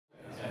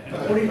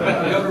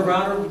Governor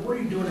Rauner, what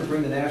are you doing to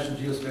bring the National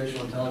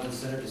Geospatial Intelligence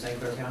Center to St.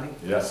 Clair County?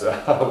 Yes,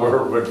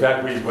 in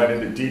fact, we went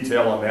into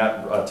detail on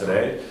that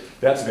today.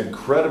 That's an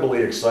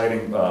incredibly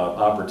exciting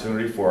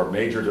opportunity for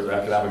major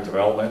economic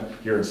development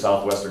here in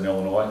southwestern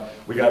Illinois.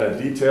 We got a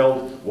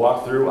detailed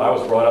walkthrough. I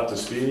was brought up to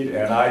speed,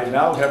 and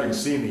now having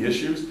seen the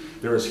issues,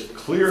 there is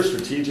clear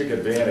strategic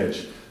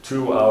advantage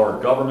to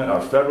our government,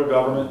 our federal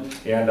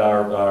government, and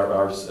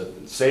our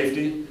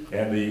safety,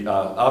 and the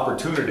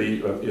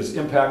opportunity is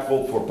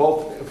impactful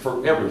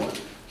for everyone.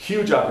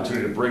 Huge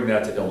opportunity to bring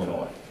that to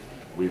Illinois.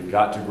 We've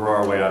got to grow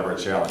our way out of our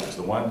challenges.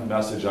 The one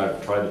message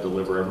I've tried to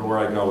deliver everywhere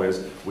I go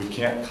is we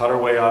can't cut our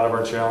way out of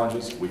our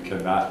challenges. We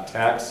cannot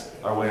tax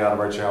our way out of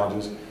our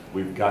challenges.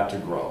 We've got to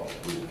grow.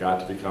 We've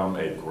got to become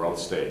a growth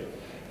state.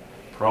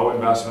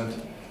 Pro-investment,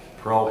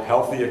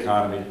 pro-healthy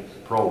economy,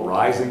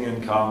 pro-rising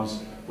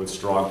incomes with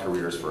strong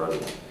careers for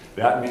everyone.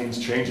 That means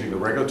changing the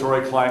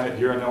regulatory climate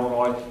here in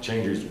Illinois,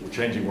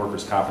 changing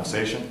workers'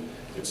 compensation.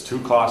 It's too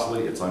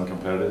costly, it's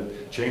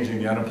uncompetitive. Changing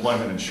the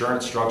unemployment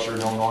insurance structure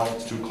in Illinois,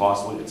 it's too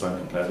costly, it's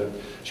uncompetitive.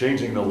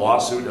 Changing the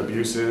lawsuit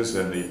abuses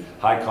and the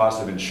high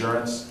cost of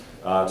insurance,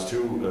 it's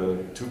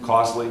too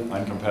costly,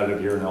 uncompetitive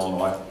here in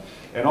Illinois.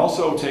 And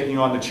also taking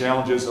on the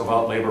challenges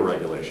about labor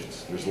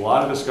regulations. There's a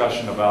lot of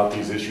discussion about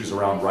these issues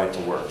around right to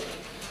work.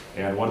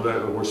 And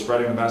we're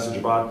spreading the message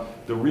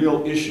about the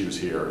real issues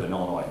here in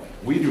Illinois.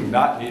 We do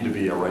not need to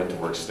be a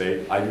right-to-work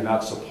state. I do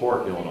not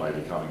support Illinois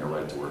becoming a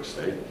right-to-work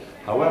state.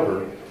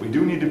 However, we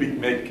do need to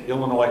make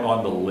Illinois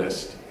on the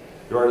list.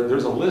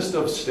 There's a list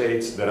of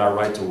states that are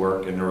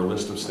right-to-work, and there are a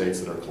list of states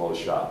that are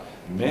closed shop.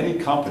 Many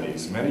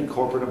companies, many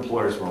corporate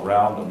employers from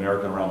around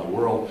America and around the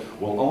world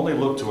will only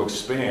look to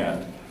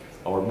expand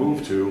or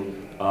move to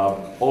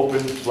open,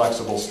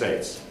 flexible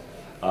states.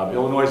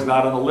 Illinois is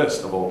not on the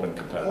list of open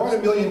competitors.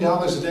 $400 million,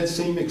 does that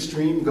seem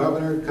extreme,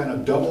 Governor? Kind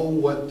of double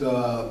what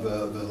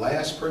the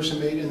last person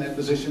made in that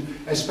position,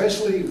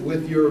 especially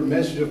with your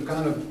message of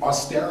kind of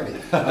austerity,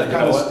 kind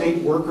of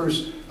state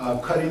workers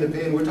cutting the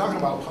pay. And we're talking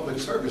about public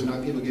service,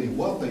 not people getting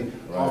wealthy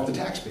off the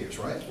taxpayers,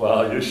 right?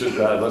 Well, you should,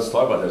 let's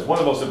talk about this. One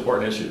of the most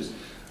important issues.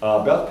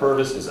 Beth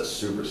Purvis is a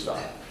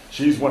superstar.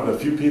 She's one of the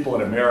few people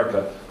in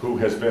America who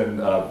has been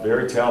a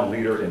very talented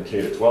leader in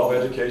K-12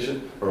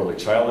 education, early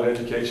childhood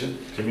education,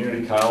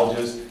 community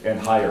colleges, and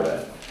higher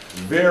ed.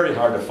 Very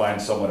hard to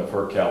find someone of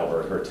her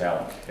caliber and her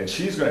talent. And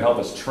she's going to help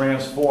us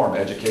transform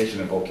education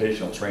and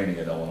vocational training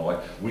in Illinois.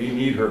 We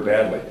need her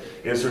badly.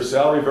 Is her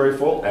salary very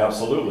full?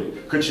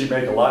 Absolutely. Could she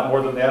make a lot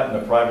more than that in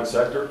the private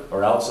sector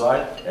or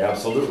outside?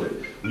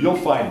 Absolutely. You'll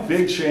find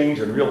big change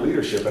and real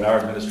leadership in our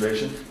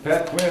administration.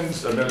 Pat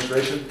Quinn's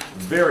administration,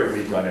 very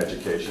weak on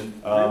education.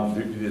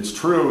 It's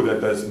true that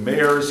the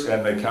mayors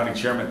and the county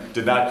chairman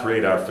did not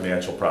create our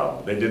financial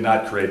problem. They did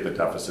not create the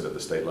deficit at the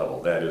state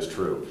level. That is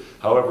true.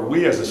 However,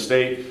 we as a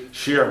state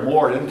share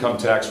more income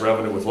tax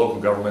revenue with local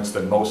governments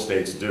than most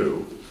states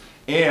do.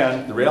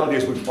 And the reality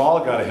is we've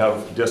all got to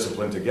have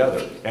discipline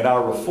together. And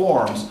our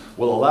reforms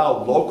will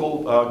allow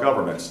local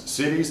governments,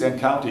 cities and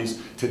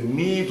counties, to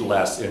need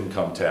less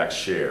income tax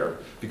share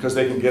because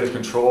they can get a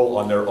control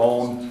on their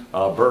own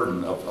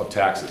burden of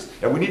taxes.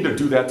 And we need to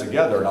do that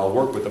together, and I'll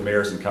work with the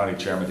mayors and county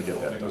chairmen to get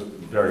that. It was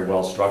very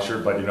well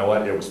structured, but you know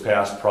what? It was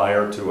passed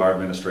prior to our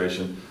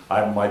administration.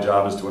 My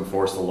job is to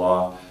enforce the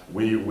law.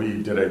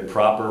 We did a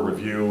proper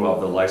review of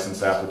the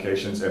license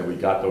applications, and we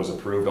got those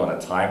approved on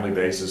a timely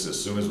basis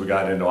as soon as we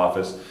got into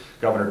office.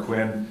 Governor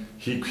Quinn,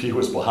 he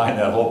was behind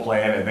that whole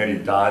plan, and then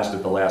he dodged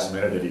at the last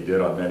minute, and he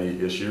did on many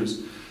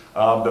issues.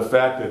 The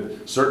fact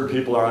that certain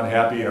people are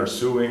unhappy and are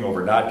suing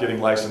over not getting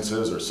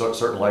licenses, or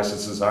certain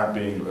licenses aren't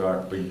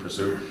being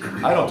pursued,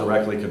 I don't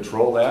directly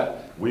control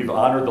that. We've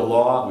honored the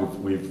law.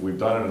 We've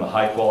done it in a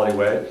high-quality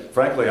way.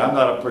 Frankly, I'm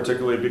not a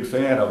particularly big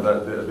fan of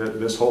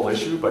this whole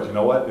issue, but you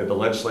know what? If the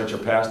legislature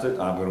passed it,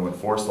 I'm going to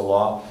enforce the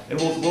law, and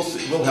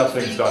we'll have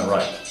things done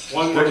right.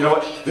 But you know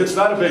what? It's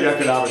not a big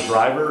economic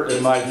driver,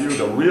 in my view.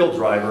 The real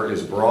driver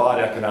is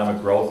broad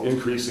economic growth,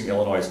 increasing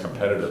Illinois'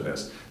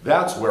 competitiveness.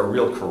 That's where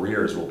real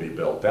careers will be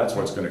built. That's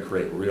what's going to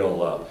create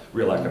real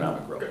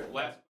economic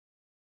growth.